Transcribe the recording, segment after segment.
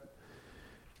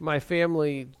my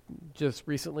family just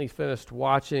recently finished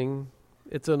watching.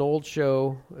 It's an old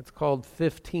show. It's called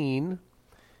 15.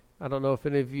 I don't know if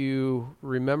any of you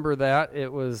remember that.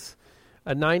 It was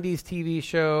a 90s TV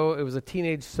show. It was a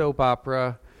teenage soap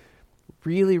opera.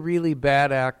 Really, really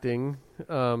bad acting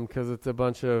because it's a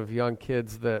bunch of young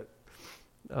kids that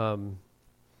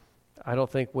I don't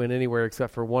think went anywhere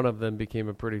except for one of them became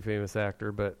a pretty famous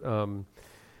actor. But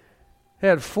it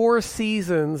had 4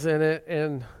 seasons in it,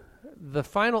 and the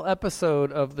final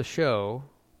episode of the show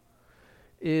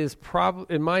is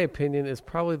probably, in my opinion, is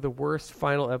probably the worst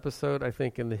final episode, I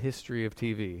think, in the history of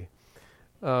TV.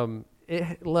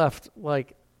 It left,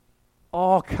 like,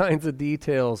 all kinds of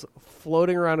details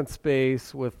floating around in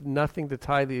space with nothing to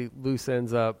tie the loose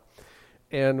ends up.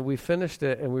 And we finished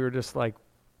it, and we were just like,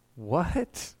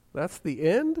 what? That's the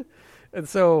end? And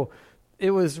so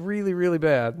it was really, really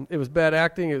bad. It was bad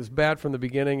acting. It was bad from the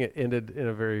beginning. It ended in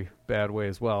a very bad way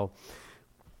as well.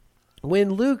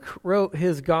 When Luke wrote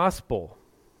his gospel,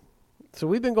 so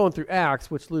we've been going through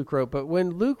Acts, which Luke wrote, but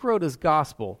when Luke wrote his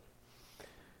gospel,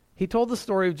 he told the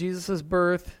story of Jesus'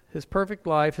 birth, his perfect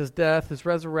life, his death, his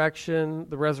resurrection,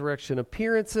 the resurrection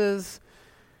appearances,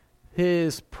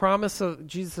 his promise of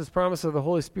Jesus' promise of the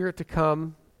Holy Spirit to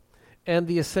come, and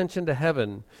the ascension to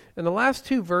heaven. And the last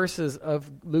 2 verses of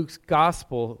Luke's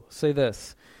gospel say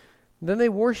this: Then they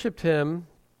worshipped him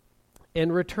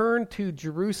and returned to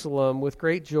Jerusalem with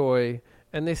great joy,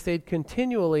 and they stayed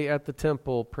continually at the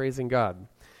temple praising God.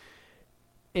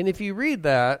 And if you read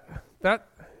that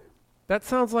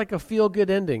sounds like a feel-good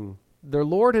ending. Their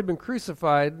Lord had been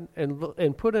crucified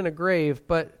and put in a grave,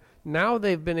 but now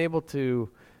they've been able to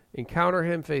encounter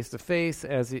him face to face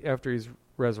after he's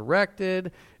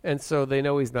resurrected, and so they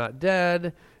know he's not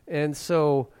dead. And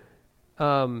so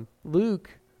Luke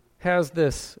has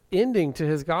this ending to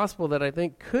his gospel that I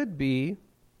think could be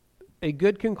a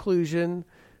good conclusion,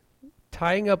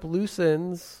 tying up loose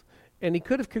ends, and he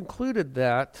could have concluded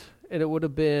that, and it would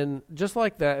have been just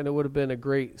like that, and it would have been a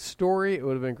great story. It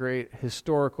would have been a great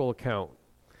historical account.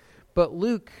 But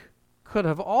Luke could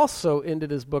have also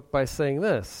ended his book by saying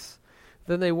this: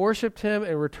 Then they worshipped him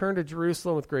and returned to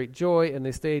Jerusalem with great joy, and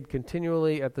they stayed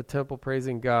continually at the temple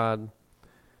praising God.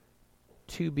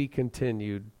 To be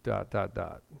continued, ...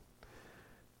 Well,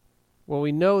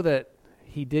 we know that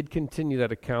he did continue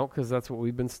that account because that's what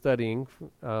we've been studying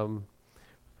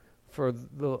for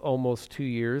the almost 2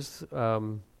 years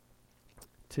to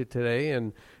today.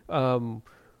 And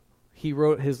he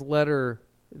wrote his letter,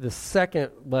 the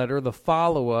second letter, the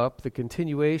follow-up, the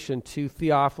continuation to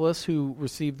Theophilus, who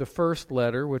received the first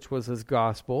letter, which was his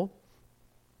gospel.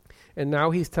 And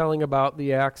now he's telling about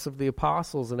the Acts of the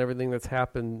Apostles and everything that's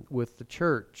happened with the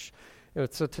church. And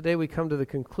so today we come to the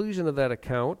conclusion of that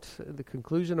account, the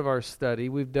conclusion of our study.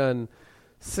 We've done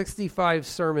 65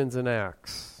 sermons in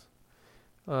Acts.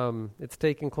 It's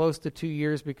taken close to 2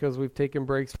 years because we've taken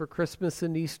breaks for Christmas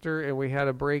and Easter, and we had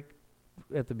a break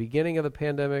at the beginning of the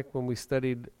pandemic when we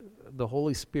studied the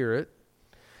Holy Spirit.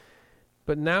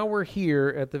 But now we're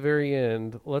here at the very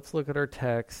end. Let's look at our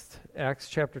text, Acts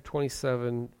chapter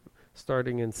 27,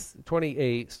 starting in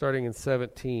 28, starting in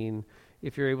 17.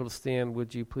 If you're able to stand,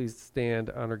 would you please stand,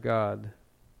 honor God,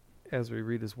 as we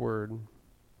read his word.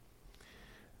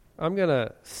 I'm going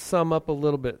to sum up a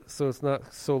little bit so it's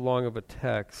not so long of a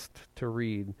text to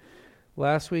read.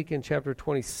 Last week in chapter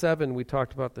 27, we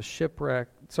talked about the shipwreck.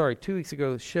 2 weeks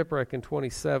ago, the shipwreck in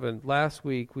 27. Last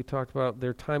week, we talked about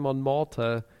their time on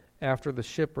Malta after the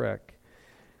shipwreck.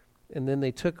 And then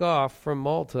they took off from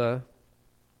Malta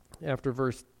after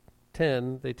verse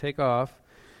 10. They take off.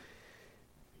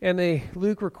 And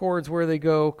Luke records where they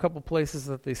go, a couple places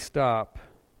that they stop.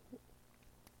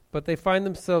 But they find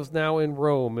themselves now in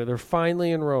Rome. And they're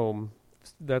finally in Rome.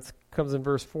 That comes in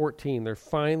verse 14. They're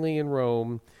finally in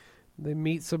Rome. They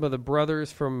meet some of the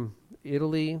brothers from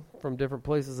Italy, from different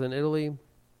places in Italy,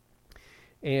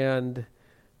 and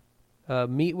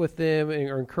meet with them and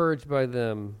are encouraged by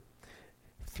them.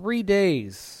 3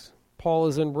 days Paul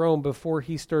is in Rome before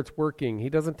he starts working. He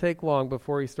doesn't take long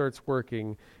before he starts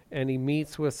working, and he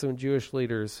meets with some Jewish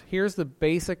leaders. Here's the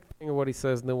basic thing of what he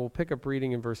says, and then we'll pick up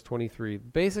reading in verse 23. The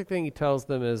basic thing he tells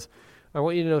them is, I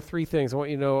want you to know 3 things. I want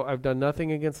you to know I've done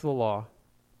nothing against the law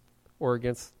or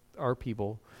against our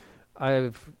people.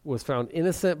 I was found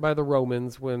innocent by the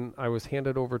Romans when I was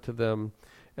handed over to them.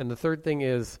 And the third thing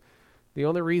is, the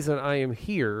only reason I am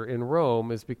here in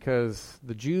Rome is because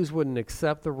the Jews wouldn't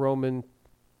accept the Roman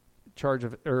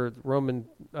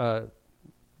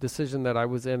decision that I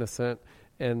was innocent,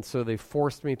 and so they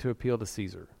forced me to appeal to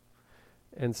Caesar.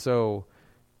 And so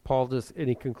Paul and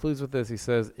he concludes with this. He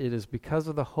says, it is because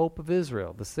of the hope of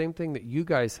Israel, the same thing that you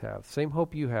guys have, same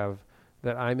hope you have,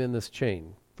 that I'm in this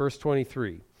chain. Verse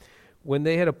 23. When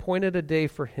they had appointed a day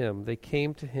for him, they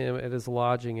came to him at his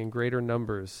lodging in greater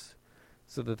numbers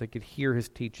so that they could hear his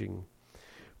teaching.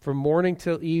 From morning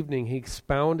till evening, he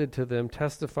expounded to them,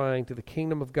 testifying to the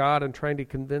kingdom of God and trying to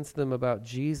convince them about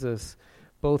Jesus,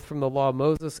 both from the law of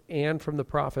Moses and from the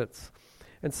prophets.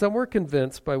 And some were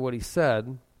convinced by what he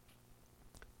said,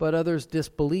 but others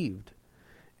disbelieved.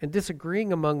 And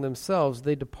disagreeing among themselves,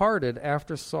 they departed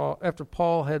after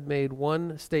Paul had made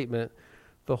one statement: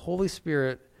 the Holy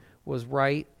Spirit was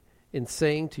right in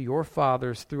saying to your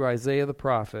fathers through Isaiah the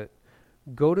prophet,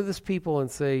 go to this people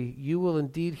and say, you will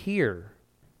indeed hear,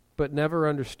 but never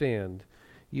understand.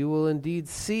 You will indeed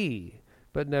see,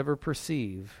 but never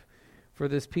perceive. For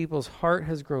this people's heart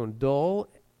has grown dull,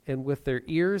 and with their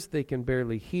ears they can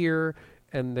barely hear,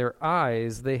 and their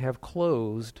eyes they have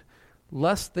closed,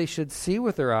 lest they should see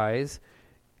with their eyes,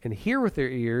 and hear with their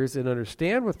ears, and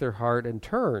understand with their heart, and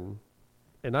turn,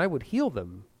 and I would heal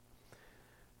them.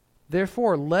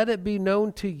 Therefore, let it be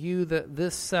known to you that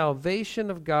this salvation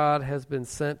of God has been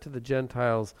sent to the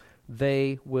Gentiles.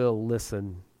 They will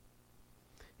listen.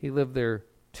 He lived there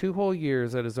 2 whole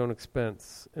years at his own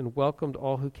expense and welcomed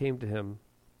all who came to him,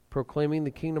 proclaiming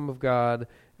the kingdom of God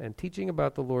and teaching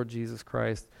about the Lord Jesus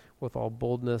Christ with all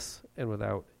boldness and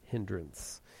without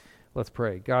hindrance. Let's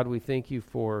pray. God, we thank you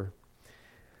for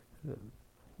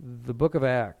the book of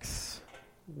Acts.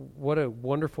 What a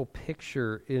wonderful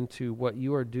picture into what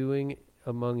you are doing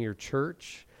among your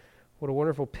church. What a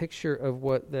wonderful picture of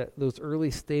what those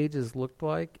early stages looked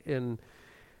like. And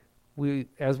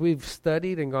as we've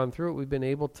studied and gone through it, we've been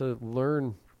able to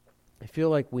learn. I feel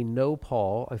like we know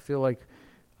Paul. I feel like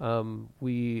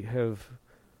we have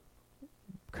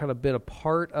kind of been a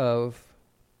part of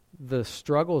the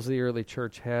struggles the early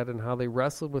church had and how they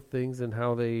wrestled with things and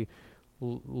how they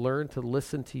learn to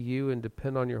listen to you and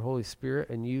depend on your Holy Spirit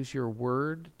and use your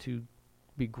word to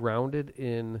be grounded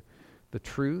in the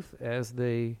truth as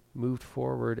they moved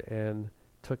forward and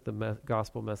took the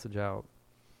gospel message out.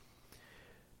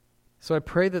 So I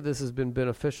pray that this has been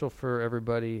beneficial for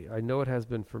everybody. I know it has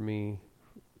been for me.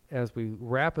 As we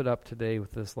wrap it up today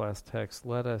with this last text,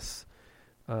 let us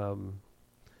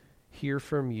hear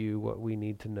from you what we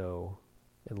need to know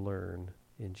and learn.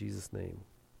 In Jesus' name,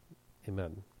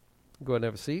 amen. Go ahead and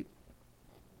have a seat.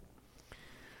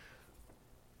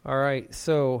 All right,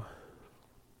 so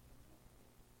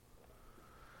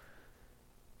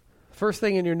first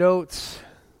thing in your notes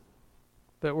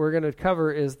that we're going to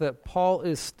cover is that Paul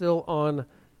is still on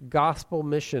gospel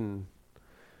mission.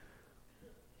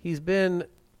 He had been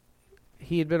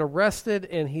arrested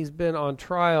and he's been on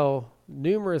trial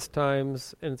numerous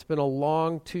times, and it's been a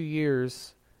long 2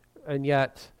 years, and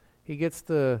yet he gets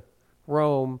to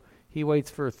Rome. He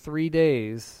waits for 3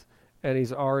 days, and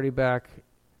he's already back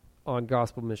on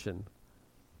gospel mission.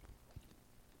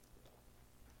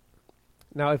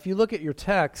 Now, if you look at your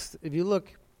text, if you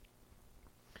look,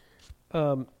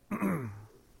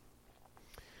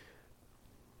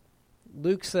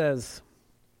 Luke says,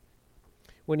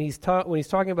 when he's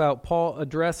talking about Paul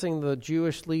addressing the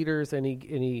Jewish leaders, and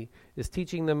he is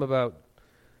teaching them about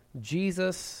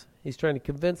Jesus. He's trying to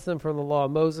convince them from the law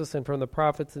of Moses and from the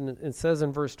prophets, and it says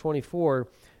in verse 24,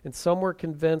 and some were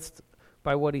convinced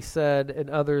by what he said,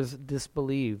 and others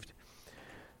disbelieved.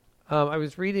 I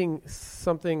was reading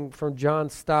something from John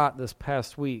Stott this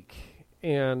past week,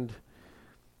 and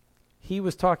he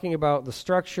was talking about the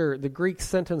structure, the Greek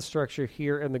sentence structure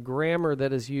here, and the grammar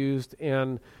that is used,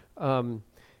 and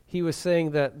he was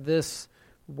saying that this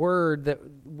word that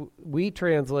we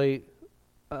translate,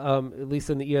 at least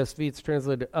in the ESV, it's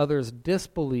translated others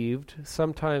disbelieved.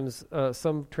 Sometimes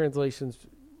some translations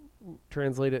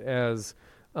translate it as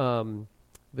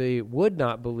they would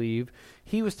not believe.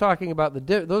 He was talking about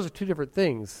those are two different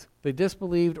things. They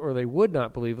disbelieved or they would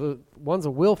not believe. One's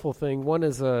a willful thing. One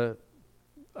is I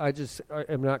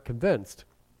am not convinced.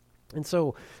 And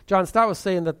so John Stott was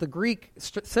saying that the Greek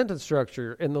sentence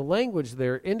structure and the language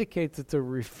there indicates it's a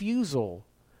refusal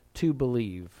to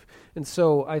believe. And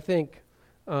so I think,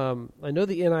 I know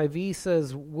the NIV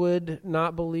says would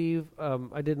not believe.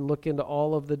 I didn't look into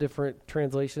all of the different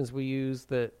translations we use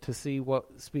to see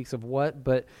what speaks of what,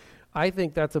 but I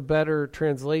think that's a better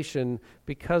translation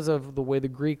because of the way the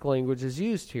Greek language is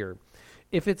used here.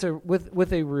 If it's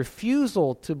with a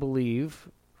refusal to believe,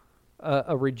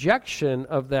 a rejection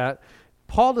of that,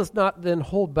 Paul does not then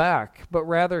hold back, but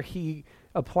rather he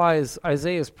applies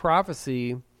Isaiah's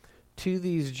prophecy to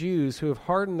these Jews who have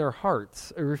hardened their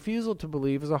hearts. A refusal to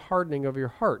believe is a hardening of your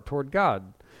heart toward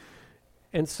God.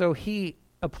 And so he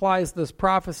applies this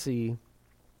prophecy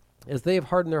as they have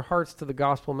hardened their hearts to the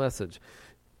gospel message.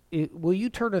 will you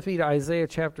turn with me to Isaiah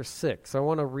chapter 6? I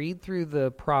want to read through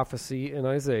the prophecy in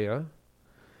Isaiah,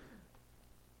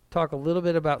 talk a little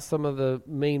bit about some of the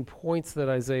main points that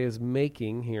Isaiah is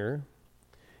making here,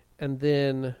 and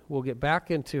then we'll get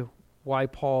back into why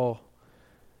Paul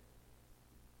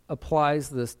applies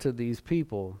this to these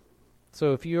people.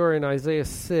 So if you are in Isaiah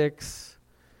 6,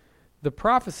 the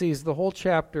prophecy is the whole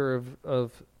chapter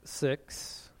of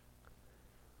 6.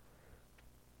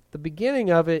 The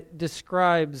beginning of it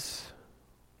describes,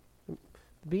 so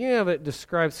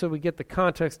we get the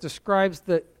context, describes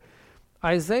that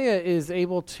Isaiah is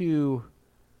able to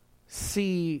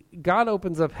see, God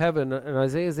opens up heaven, and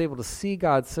Isaiah is able to see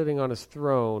God sitting on his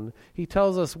throne. He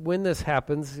tells us when this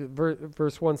happens.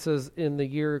 Verse 1 says, in the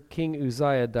year King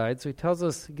Uzziah died. So he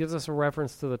gives us a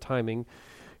reference to the timing.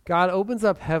 God opens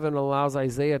up heaven, allows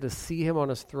Isaiah to see him on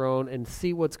his throne and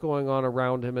see what's going on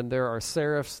around him, and there are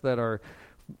seraphs that are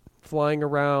flying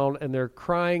around, and they're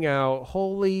crying out,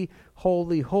 holy,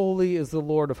 holy, holy is the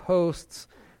Lord of hosts.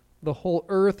 The whole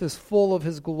earth is full of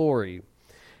his glory.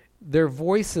 Their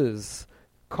voices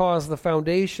cause the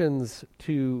foundations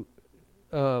to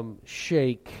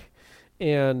shake.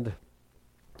 And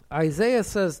Isaiah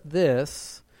says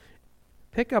this.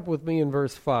 Pick up with me in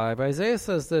verse 5. Isaiah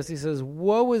says this. He says,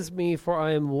 woe is me, for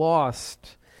I am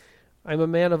lost. I am a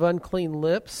man of unclean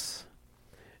lips,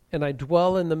 and I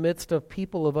dwell in the midst of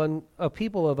people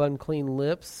of unclean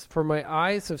lips, for my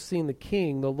eyes have seen the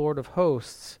King, the Lord of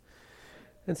hosts.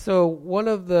 And so one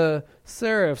of the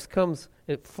seraphs comes,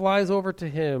 it flies over to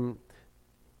him.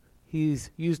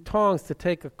 He's used tongs to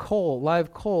take a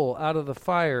live coal out of the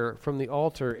fire from the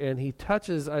altar, and he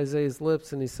touches Isaiah's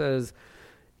lips, and he says,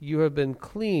 you have been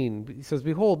clean. He says,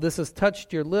 behold, this has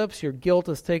touched your lips, your guilt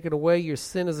is taken away, your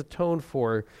sin is atoned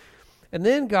for. And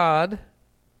then God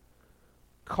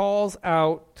calls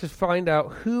out to find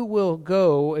out who will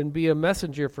go and be a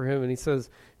messenger for him. And he says,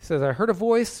 I heard a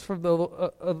voice from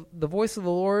the voice of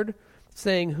the Lord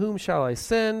saying, whom shall I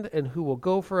send, and who will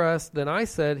go for us? Then I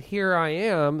said, here I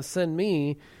am, send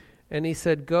me. And he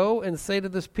said, go and say to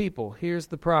this people, here's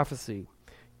the prophecy.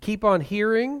 Keep on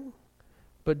hearing,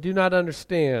 but do not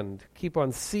understand. Keep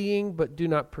on seeing, but do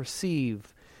not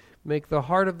perceive. Make the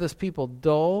heart of this people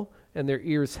dull, and their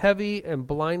ears heavy, and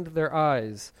blind their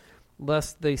eyes,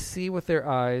 lest they see with their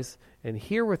eyes, and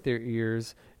hear with their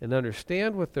ears, and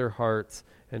understand with their hearts,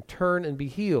 and turn and be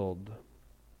healed.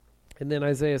 And then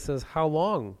Isaiah says, how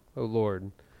long, O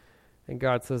Lord? And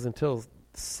God says, until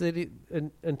cities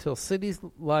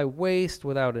lie waste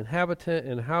without inhabitant,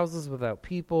 and houses without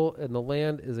people, and the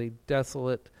land is a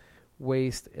desolate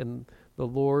waste, and the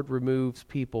Lord removes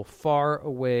people far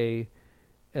away,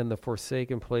 and the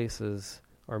forsaken places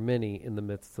are many in the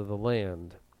midst of the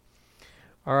land.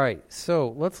 All right,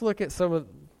 so let's look at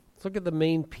the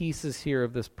main pieces here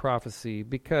of this prophecy,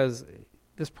 because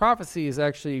this prophecy is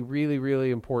actually really,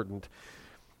 really important.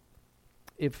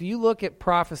 If you look at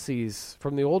prophecies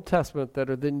from the Old Testament that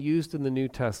are then used in the New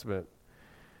Testament,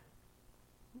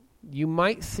 you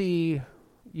might see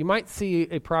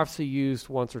a prophecy used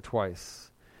once or twice.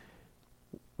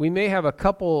 We may have a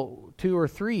couple, 2 or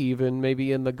 3 even,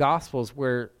 maybe in the Gospels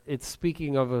where it's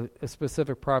speaking of a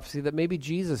specific prophecy that maybe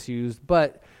Jesus used,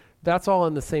 but that's all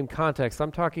in the same context.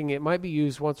 I'm talking it might be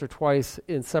used once or twice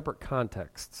in separate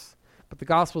contexts, but the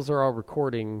Gospels are all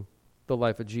recording the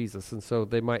life of Jesus, and so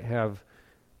you might have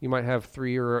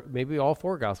 3 or maybe all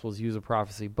 4 Gospels use a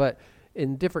prophecy, but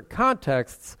in different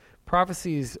contexts,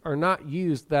 prophecies are not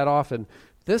used that often.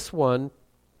 This one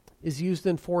is used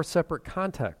in 4 separate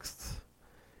contexts.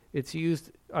 It's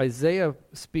used, Isaiah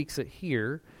speaks it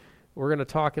here. We're going to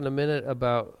talk in a minute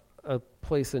about a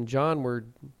place in John where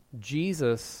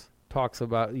Jesus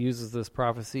uses this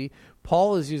prophecy.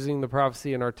 Paul is using the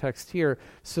prophecy in our text here.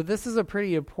 So this is a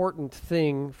pretty important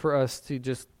thing for us to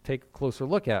just take a closer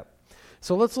look at.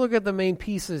 So let's look at the main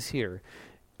pieces here.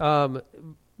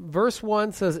 Verse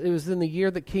 1 says, it was in the year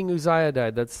that King Uzziah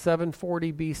died. That's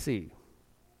 740 BC.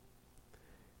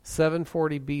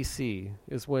 740 BC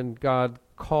is when God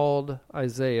called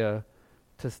Isaiah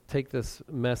to take this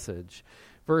message.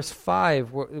 Verse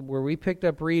 5, where we picked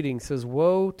up reading, says,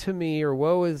 woe to me, or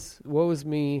woe is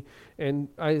me. And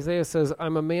Isaiah says,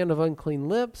 I'm a man of unclean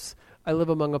lips. I live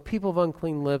among a people of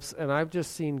unclean lips, and I've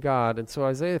just seen God. And so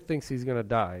Isaiah thinks he's going to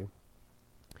die.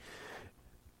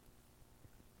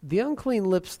 The unclean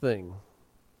lips thing,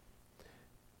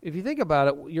 if you think about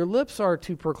it, your lips are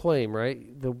to proclaim,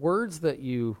 right? The words that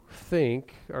you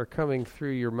think are coming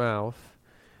through your mouth.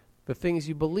 The things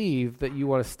you believe that you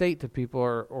want to state to people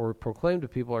or proclaim to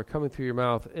people are coming through your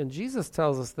mouth. And Jesus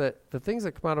tells us that the things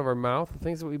that come out of our mouth, the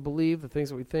things that we believe, the things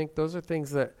that we think, those are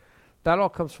things that all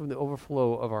comes from the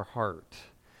overflow of our heart.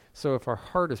 So if our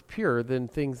heart is pure, then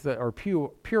things that are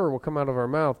pure will come out of our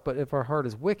mouth. But if our heart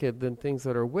is wicked, then things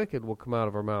that are wicked will come out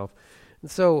of our mouth.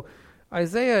 And so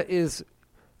Isaiah is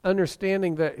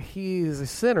understanding that he's a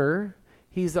sinner.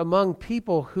 He's among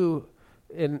people who,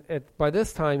 by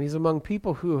this time, he's among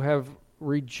people who have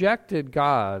rejected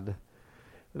God.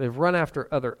 They've run after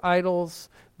other idols.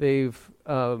 They've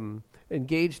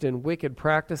engaged in wicked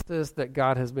practices that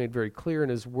God has made very clear in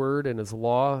his word and his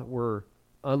law were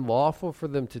unlawful for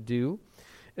them to do.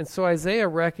 And so Isaiah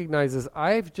recognizes,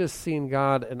 I've just seen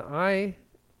God, and I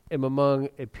am among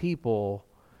a people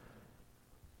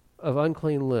of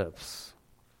unclean lips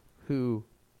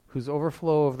whose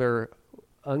overflow of their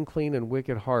unclean and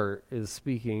wicked heart is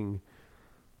speaking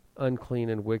unclean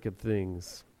and wicked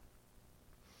things.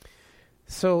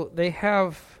 So they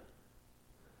have,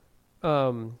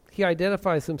 he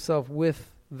identifies himself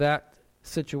with that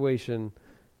situation,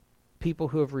 people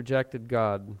who have rejected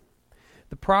God.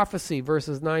 The prophecy,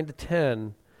 verses 9 to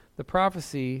 10, the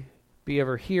prophecy, be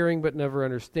ever hearing but never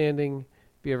understanding,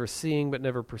 be ever seeing but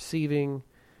never perceiving,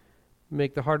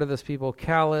 make the heart of this people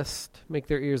calloused, make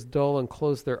their ears dull and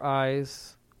close their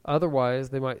eyes. Otherwise,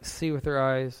 they might see with their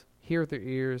eyes, hear with their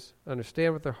ears,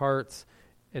 understand with their hearts,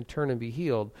 and turn and be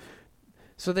healed.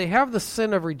 So they have the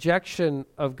sin of rejection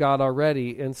of God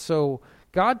already, and so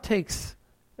God takes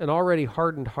an already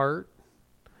hardened heart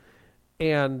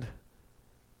and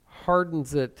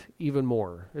hardens it even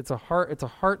more. It's a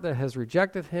heart that has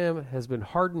rejected him, has been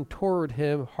hardened toward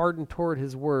him, hardened toward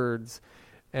his words,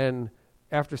 and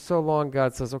after so long,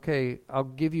 God says, okay, I'll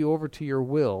give you over to your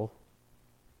will,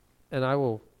 and I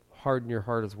will harden your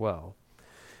heart as well.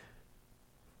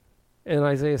 And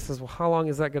Isaiah says, well, how long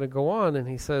is that going to go on? And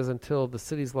he says, until the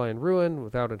cities lie in ruin,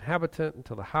 without inhabitant,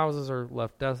 until the houses are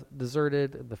left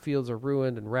deserted, the fields are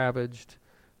ruined and ravaged,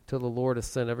 until the Lord has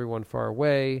sent everyone far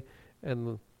away, and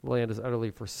the land is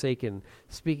utterly forsaken.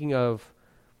 Speaking of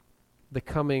the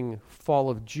coming fall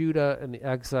of Judah and the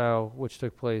exile, which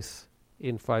took place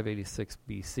in 586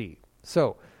 BC.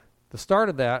 So, the start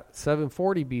of that,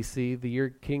 740 BC, the year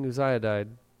King Uzziah died,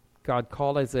 God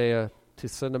called Isaiah to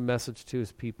send a message to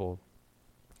his people.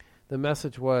 The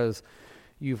message was,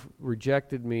 you've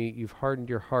rejected me, you've hardened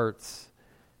your hearts,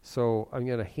 so I'm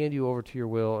going to hand you over to your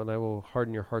will, and I will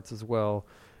harden your hearts as well.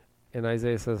 And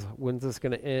Isaiah says, when's this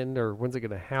going to end, or when's it going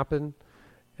to happen?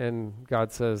 And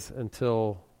God says,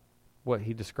 until what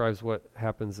he describes what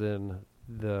happens in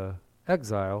the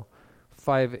exile,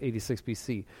 586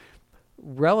 BC.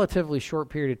 Relatively short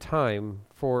period of time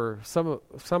for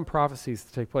some prophecies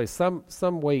to take place.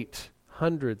 Some wait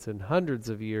hundreds and hundreds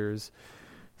of years.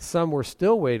 Some we're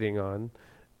still waiting on.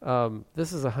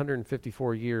 This is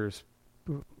 154 years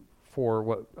for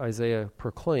what Isaiah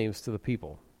proclaims to the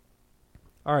people.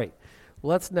 All right,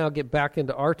 let's now get back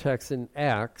into our text in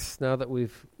Acts, now that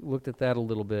we've looked at that a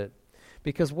little bit.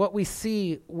 Because what we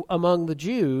see among the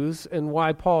Jews, and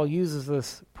why Paul uses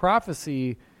this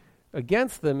prophecy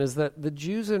against them, is that the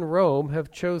Jews in Rome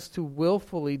have chosen to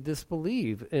willfully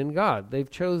disbelieve in God. They've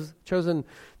chosen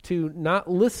to not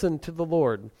listen to the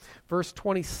Lord. Verse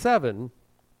 27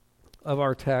 of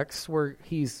our text, where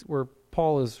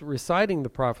Paul is reciting the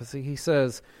prophecy, he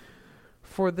says,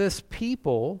 For this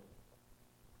people's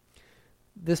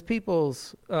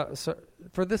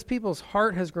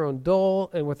heart has grown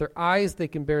dull, and with their eyes they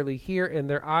can barely hear, and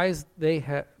their ears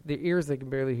they can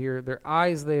barely hear, their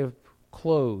eyes they have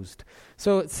closed.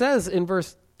 So it says in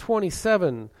verse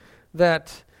 27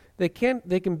 that they can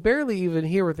barely even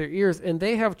hear with their ears, and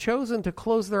they have chosen to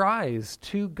close their eyes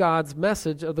to God's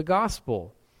message of the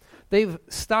gospel. They've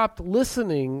stopped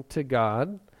listening to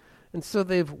God, and so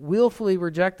they've willfully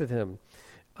rejected him.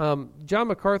 John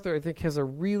MacArthur, I think, has a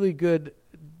really good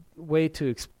way to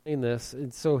explain this.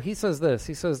 And so he says this.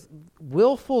 He says,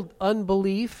 willful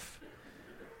unbelief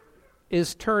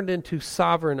is turned into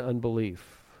sovereign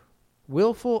unbelief.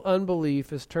 Willful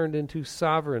unbelief is turned into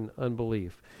sovereign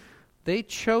unbelief. They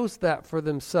chose that for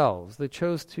themselves. They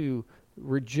chose to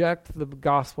reject the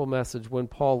gospel message when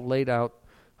Paul laid out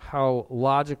how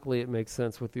logically it makes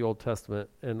sense with the Old Testament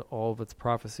and all of its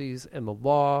prophecies and the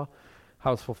law,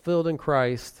 how it's fulfilled in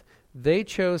Christ. They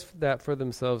chose that for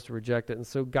themselves to reject it. And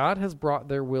so God has brought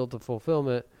their will to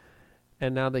fulfillment,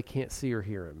 and now they can't see or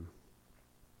hear him.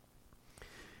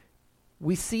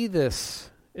 We see this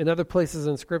in other places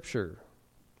in Scripture.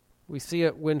 We see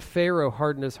it when Pharaoh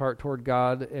hardened his heart toward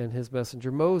God and his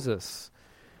messenger Moses.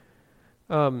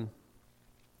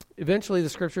 Eventually, the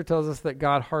Scripture tells us that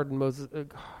God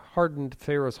hardened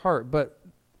Pharaoh's heart. But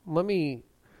let me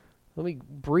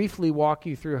briefly walk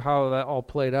you through how that all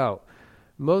played out.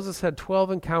 Moses had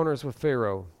 12 encounters with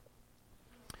Pharaoh.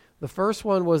 The first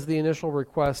one was the initial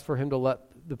request for him to let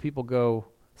the people go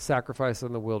sacrifice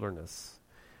in the wilderness.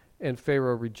 And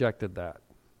Pharaoh rejected that.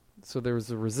 So there was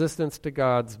a resistance to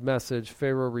God's message.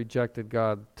 Pharaoh rejected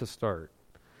God to start.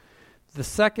 The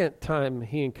second time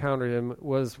he encountered him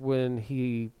was when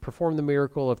he performed the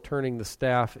miracle of turning the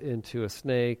staff into a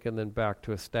snake and then back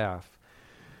to a staff.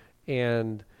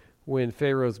 And when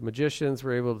Pharaoh's magicians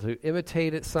were able to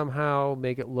imitate it somehow,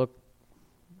 make it look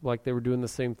like they were doing the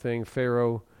same thing,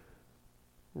 Pharaoh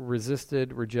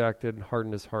resisted, rejected, and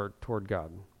hardened his heart toward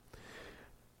God.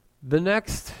 The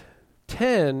next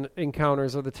 10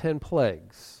 encounters are the 10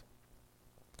 plagues.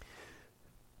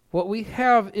 What we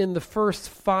have in the first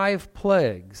 5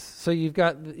 plagues, so you've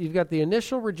got the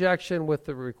initial rejection with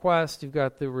the request, you've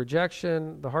got the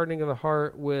rejection, the hardening of the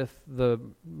heart with the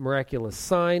miraculous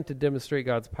sign to demonstrate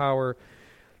God's power.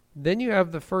 Then you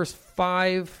have the first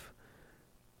 5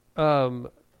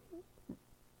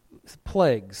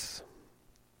 plagues.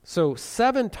 So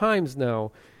 7 times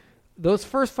now, those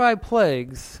first 5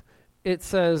 plagues, it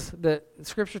says that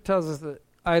Scripture tells us that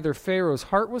either Pharaoh's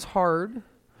heart was hard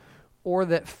or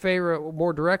that Pharaoh,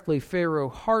 more directly, Pharaoh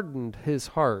hardened his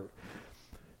heart.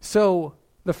 So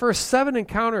the first 7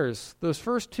 encounters, those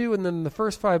first 2 and then the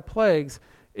first 5 plagues,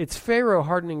 it's Pharaoh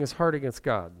hardening his heart against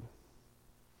God.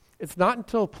 It's not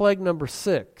until plague number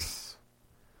 6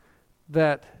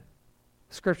 that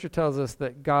Scripture tells us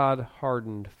that God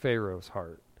hardened Pharaoh's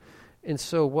heart. And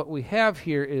so what we have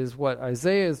here is what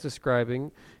Isaiah is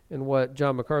describing and what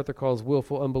John MacArthur calls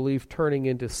willful unbelief turning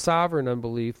into sovereign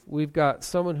unbelief. We've got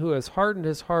someone who has hardened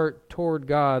his heart toward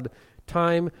God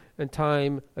time and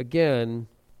time again.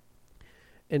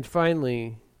 And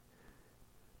finally,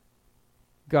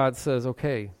 God says,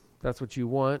 okay, that's what you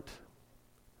want.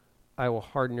 I will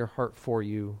harden your heart for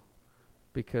you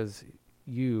because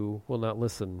you will not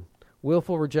listen.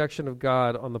 Willful rejection of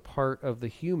God on the part of the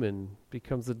human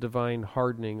becomes a divine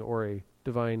hardening or a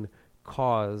divine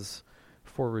cause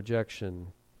for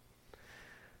rejection.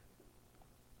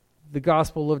 The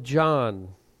Gospel of John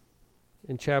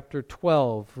in chapter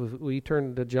 12. Will you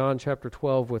turn to John chapter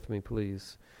 12 with me,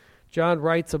 please? John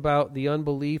writes about the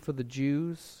unbelief of the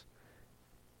Jews,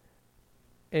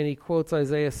 and he quotes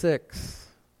Isaiah 6,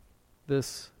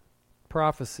 this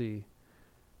prophecy,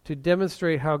 to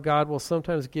demonstrate how God will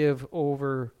sometimes give us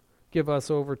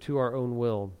over to our own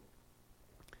will.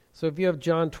 So if you have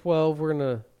John 12, we're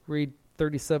going to read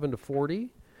 37 to 40.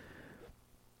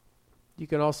 You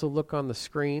can also look on the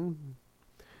screen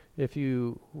if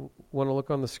you want to look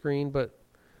on the screen, but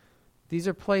these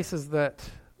are places that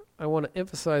I want to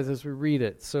emphasize as we read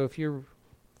it. So if you're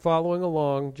following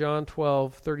along, John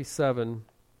 12, 37.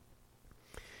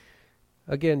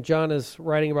 Again, John is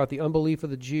writing about the unbelief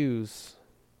of the Jews.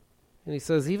 And he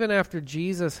says, even after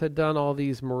Jesus had done all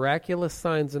these miraculous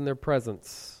signs in their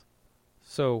presence,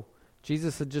 so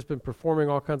Jesus had just been performing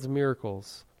all kinds of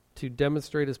miracles to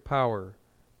demonstrate his power,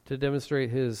 to demonstrate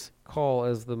his call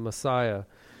as the Messiah.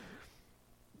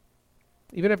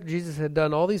 Even after Jesus had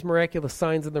done all these miraculous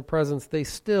signs in their presence, they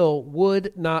still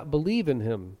would not believe in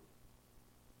him.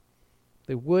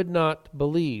 They would not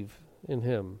believe in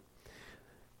him.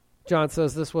 John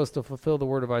says this was to fulfill the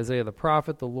word of Isaiah the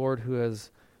prophet, the Lord who has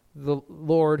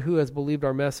believed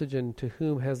our message and to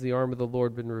whom has the arm of the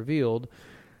Lord been revealed.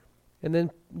 And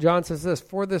then John says this,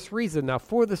 for this reason. Now,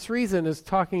 for this reason is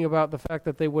talking about the fact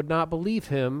that they would not believe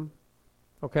him,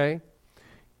 okay?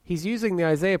 He's using the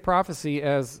Isaiah prophecy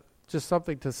as just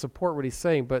something to support what he's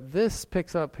saying, but this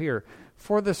picks up here.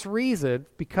 For this reason,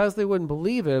 because they wouldn't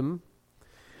believe him,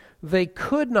 they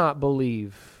could not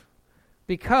believe,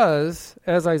 because,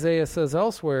 as Isaiah says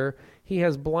elsewhere, he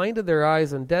has blinded their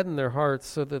eyes and deadened their hearts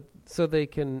so they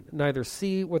can neither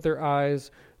see with their eyes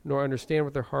nor understand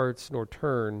with their hearts nor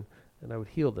turn, and I would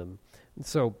heal them. And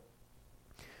so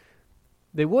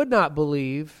they would not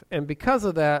believe, and because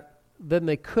of that, then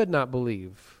they could not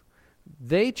believe.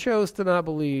 They chose to not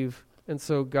believe, and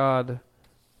so God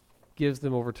gives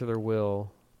them over to their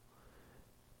will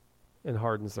and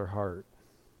hardens their heart.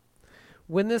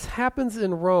 When this happens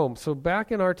in Rome, so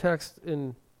back in our text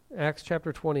in Acts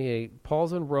chapter 28,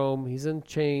 Paul's in Rome, he's in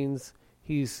chains,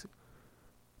 he's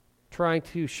trying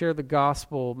to share the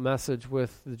gospel message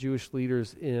with the Jewish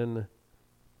leaders in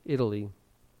Italy.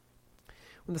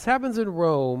 When this happens in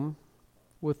Rome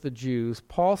with the Jews,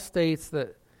 Paul states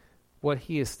that what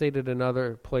he has stated in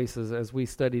other places as we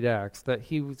studied Acts, that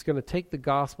he was going to take the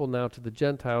gospel now to the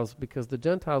Gentiles because the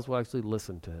Gentiles will actually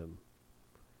listen to him.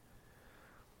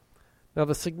 Now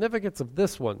the significance of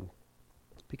this one,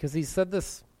 because he said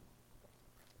this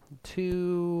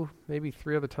 2, maybe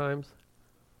 3 other times.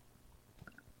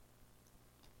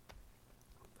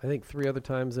 I think 3 other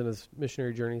times in his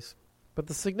missionary journeys. But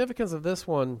the significance of this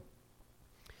one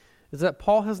is that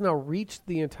Paul has now reached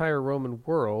the entire Roman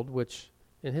world, which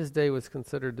in his day was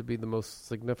considered to be the most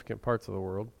significant parts of the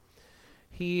world.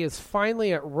 He is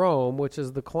finally at Rome, which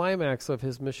is the climax of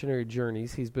his missionary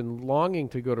journeys. He's been longing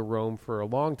to go to Rome for a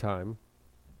long time.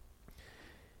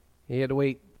 He had to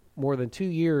wait more than 2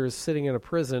 years sitting in a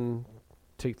prison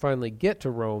to finally get to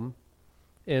Rome.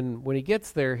 And when he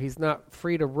gets there, he's not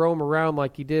free to roam around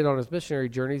like he did on his missionary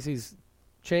journeys. He's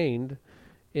chained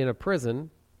in a prison.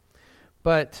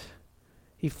 But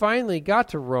he finally got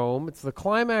to Rome. It's the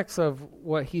climax of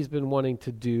what he's been wanting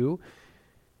to do.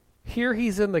 Here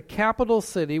he's in the capital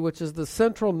city, which is the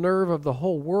central nerve of the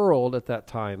whole world at that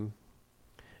time.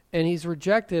 And he's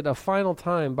rejected a final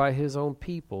time by his own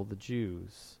people, the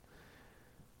Jews.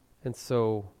 And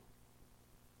so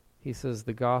he says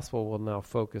the gospel will now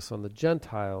focus on the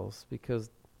Gentiles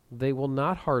because they will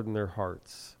not harden their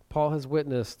hearts. Paul has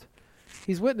witnessed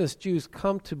Jews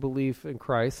come to belief in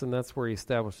Christ, and that's where he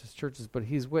established his churches, but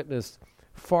he's witnessed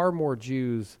far more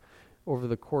Jews over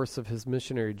the course of his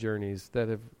missionary journeys that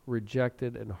have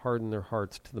rejected and hardened their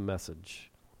hearts to the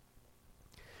message.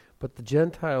 But the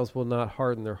Gentiles will not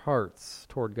harden their hearts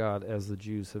toward God as the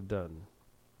Jews have done.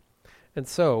 And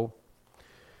so,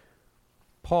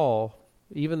 Paul,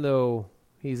 even though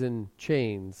he's in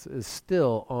chains, is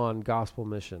still on gospel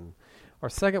mission. Our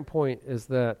second point is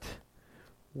that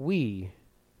we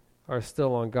are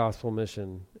still on gospel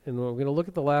mission. And we're going to look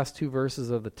at the last two verses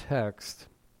of the text.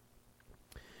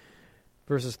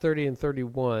 Verses 30 and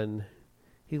 31.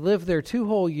 He lived there 2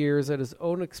 whole years at his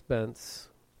own expense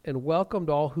and welcomed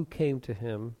all who came to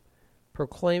him,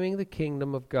 proclaiming the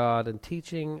kingdom of God and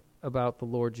teaching about the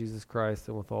Lord Jesus Christ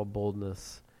and with all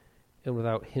boldness and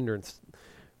without hindrance.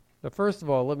 Now, first of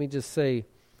all, let me just say,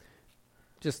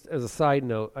 just as a side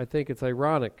note, I think it's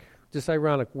ironic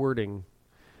wording,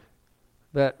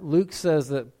 that Luke says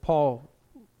that Paul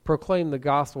proclaimed the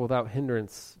gospel without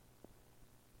hindrance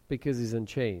because he's in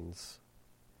chains.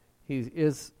 He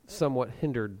is somewhat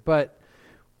hindered. But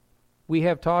we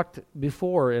have talked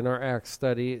before in our Acts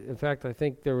study. In fact, I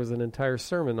think there was an entire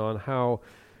sermon on how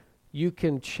you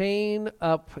can chain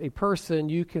up a person,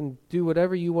 you can do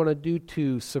whatever you want to do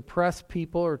to suppress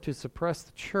people or to suppress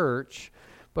the church,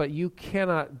 but you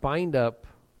cannot bind up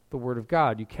the Word of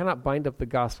God. You cannot bind up the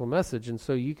gospel message. And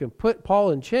so you can put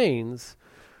Paul in chains,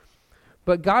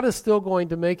 but God is still going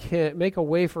to make a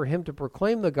way for him to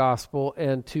proclaim the gospel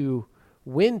and to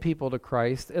win people to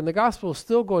Christ. And the gospel is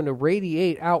still going to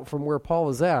radiate out from where Paul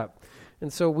is at.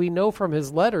 And so we know from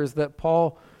his letters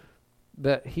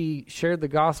that he shared the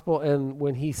gospel, and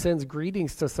when he sends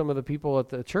greetings to some of the people at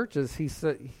the churches,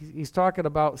 he's talking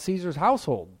about Caesar's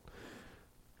household.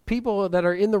 People that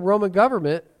are in the Roman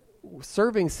government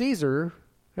serving Caesar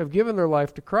have given their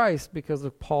life to Christ because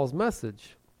of Paul's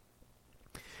message.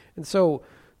 And so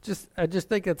I just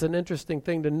think it's an interesting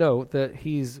thing to note that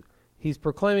he's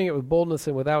proclaiming it with boldness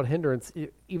and without hindrance,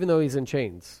 even though he's in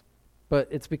chains. But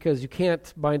it's because you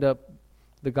can't bind up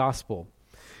the gospel.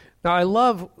 Now, I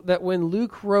love that when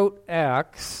Luke wrote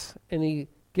Acts, and he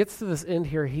gets to this end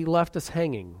here, he left us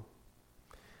hanging,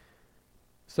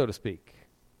 so to speak.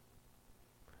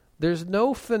 There's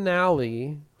no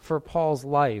finale for Paul's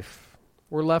life.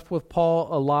 We're left with Paul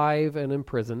alive and in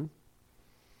prison.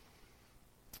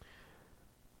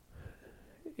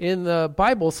 In the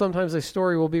Bible, sometimes a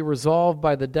story will be resolved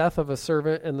by the death of a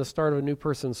servant and the start of a new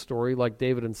person's story, like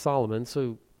David and Solomon.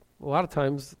 So a lot of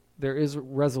times there is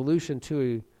resolution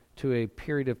to a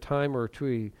period of time or to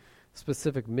a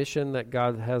specific mission that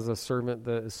God has a servant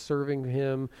that is serving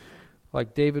him.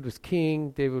 Like David was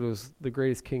king. David was the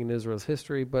greatest king in Israel's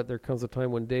history, but there comes a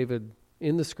time when David,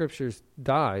 in the scriptures,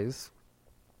 dies.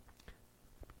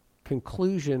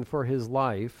 Conclusion for his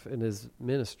life and his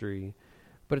ministry.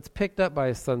 But it's picked up by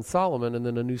his son Solomon, and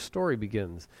then a new story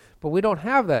begins. But we don't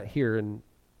have that here in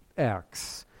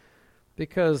Acts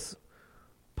because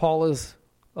Paul is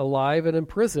alive and in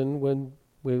prison when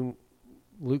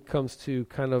Luke comes to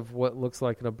kind of what looks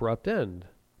like an abrupt end.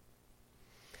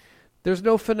 There's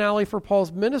no finale for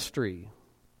Paul's ministry.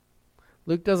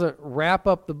 Luke doesn't wrap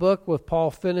up the book with Paul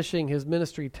finishing his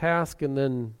ministry task and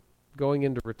then going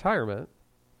into retirement.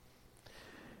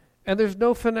 And there's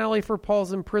no finale for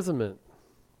Paul's imprisonment,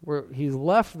 where he's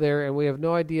left there and we have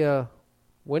no idea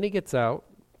when he gets out.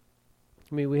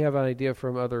 I mean, we have an idea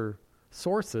from other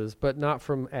sources, but not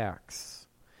from Acts.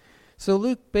 So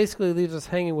Luke basically leaves us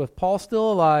hanging with Paul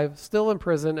still alive, still in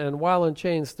prison, and while in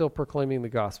chains, still proclaiming the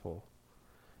gospel.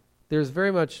 There's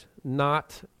very much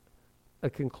not a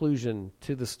conclusion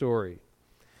to the story.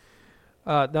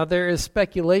 Now, there is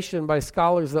speculation by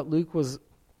scholars that Luke was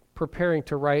preparing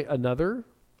to write another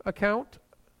account,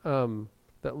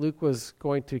 that Luke was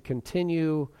going to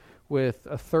continue with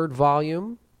a third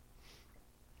volume,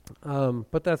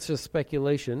 but that's just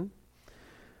speculation.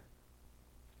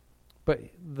 But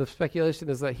the speculation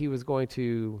is that he was going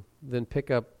to then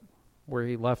pick up where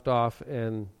he left off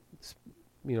and,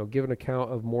 give an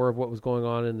account of more of what was going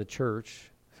on in the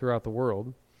church throughout the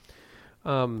world.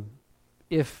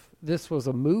 If this was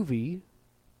a movie,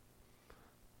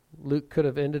 Luke could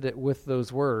have ended it with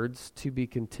those words, "to be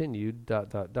continued, ...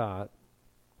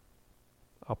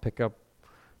 I'll pick up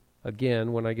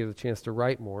again when I get a chance to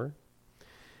write more."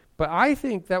 But I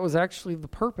think that was actually the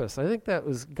purpose. I think that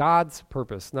was God's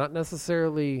purpose, not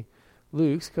necessarily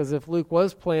Luke's, because if Luke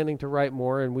was planning to write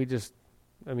more and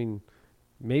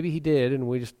maybe he did and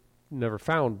we just never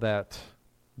found that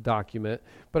document.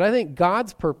 But I think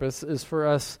God's purpose is for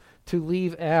us to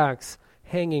leave Acts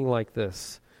hanging like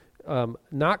this,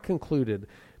 not concluded,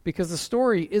 because the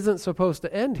story isn't supposed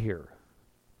to end here.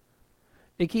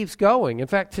 It keeps going. In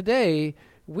fact, today,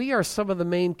 we are some of the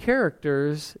main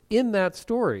characters in that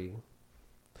story.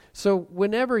 So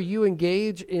whenever you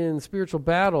engage in spiritual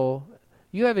battle,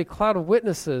 you have a cloud of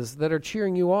witnesses that are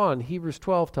cheering you on. Hebrews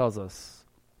 12 tells us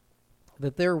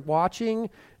that they're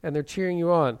watching and they're cheering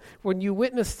you on. When you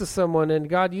witness to someone and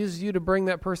God uses you to bring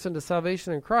that person to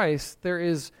salvation in Christ, there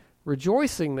is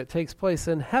rejoicing that takes place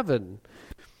in heaven.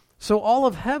 So all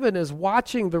of heaven is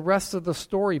watching the rest of the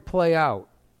story play out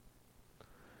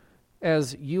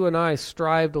as you and I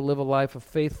strive to live a life of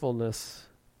faithfulness,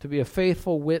 to be a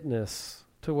faithful witness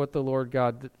to what the Lord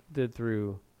God did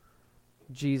through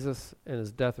Jesus and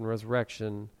his death and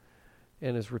resurrection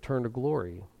and his return to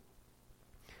glory.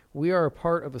 We are a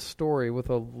part of a story with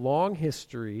a long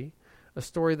history, a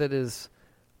story that is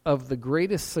of the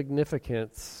greatest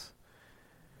significance,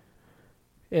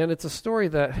 and it's a story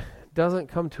that doesn't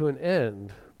come to an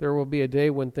end. There will be a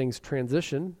day when things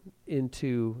transition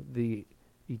into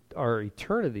our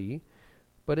eternity,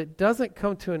 but it doesn't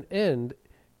come to an end.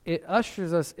 It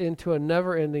ushers us into a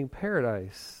never-ending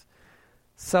paradise,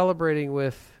 celebrating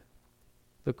with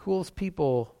the coolest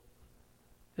people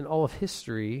in all of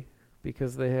history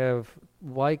because they have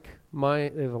a like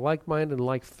mind and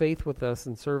like faith with us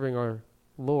in serving our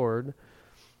Lord.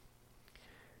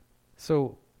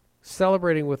 So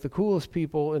celebrating with the coolest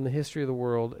people in the history of the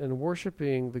world and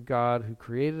worshiping the God who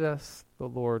created us, the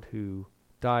Lord who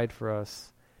died for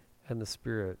us, and the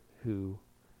Spirit who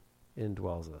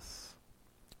indwells us.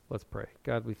 Let's pray.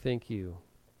 God, we thank you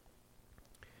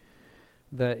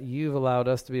that you've allowed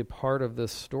us to be a part of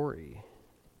this story.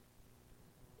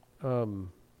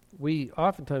 We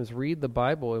oftentimes read the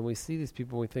Bible and we see these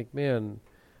people and we think, man,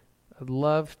 I'd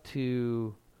love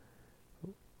to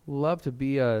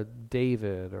be a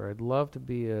David, or I'd love to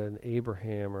be an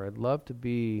Abraham, or I'd love to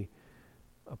be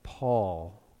a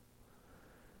Paul.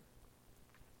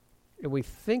 And we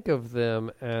think of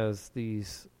them as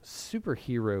these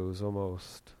superheroes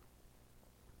almost.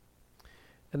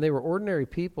 And they were ordinary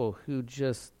people who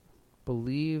just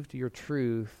believed your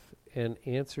truth and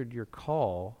answered your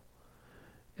call.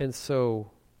 And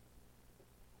so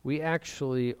we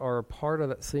actually are a part of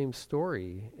that same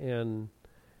story. And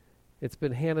it's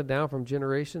been handed down from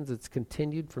generations. It's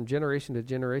continued from generation to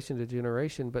generation to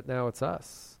generation, but now it's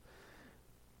us.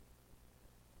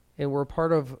 And we're a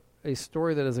part of a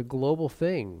story that is a global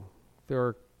thing. There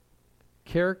are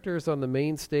characters on the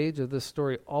main stage of this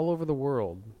story all over the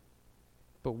world,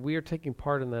 but we are taking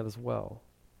part in that as well.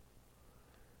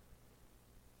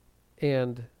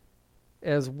 And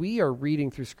as we are reading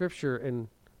through Scripture and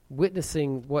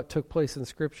witnessing what took place in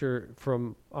Scripture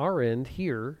from our end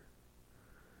here,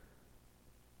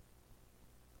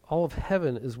 all of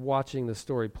heaven is watching the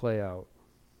story play out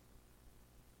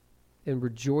and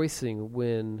rejoicing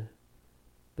when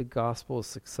the gospel is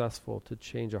successful to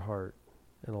change a heart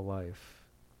and a life.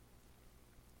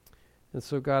 And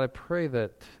so, God, I pray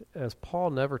that as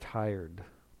Paul never tired,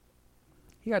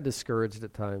 he got discouraged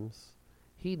at times.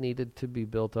 He needed to be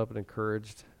built up and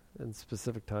encouraged in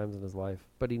specific times in his life,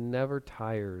 but he never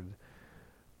tired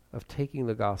of taking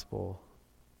the gospel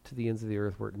to the ends of the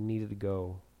earth where it needed to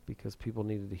go because people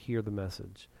needed to hear the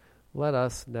message. Let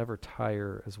us never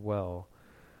tire as well.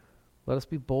 Let us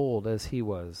be bold as he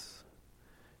was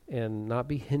and not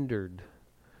be hindered,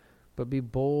 but be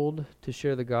bold to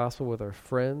share the gospel with our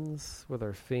friends, with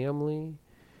our family,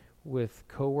 with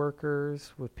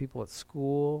coworkers, with people at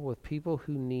school, with people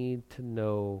who need to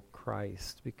know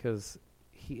Christ, because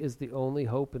he is the only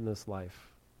hope in this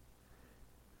life.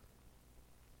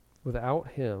 Without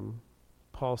him,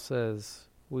 Paul says,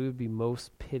 we would be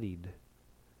most pitied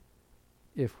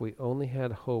if we only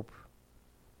had hope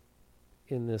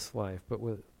in this life.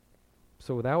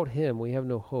 So without him, we have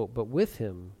no hope. But with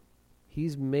him,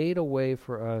 he's made a way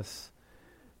for us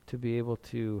to be able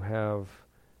to have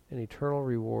an eternal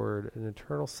reward, an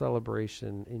eternal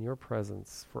celebration in your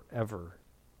presence forever,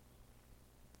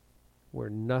 where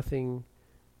nothing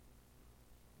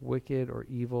wicked or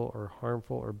evil or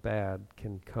harmful or bad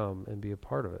can come and be a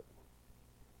part of it.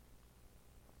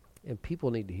 And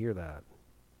people need to hear that.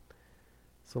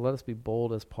 So let us be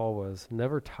bold as Paul was,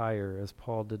 never tire as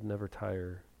Paul did never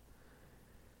tire,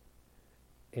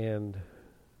 and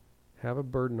have a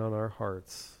burden on our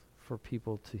hearts for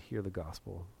people to hear the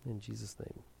gospel. In Jesus'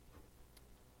 name,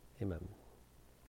 amen.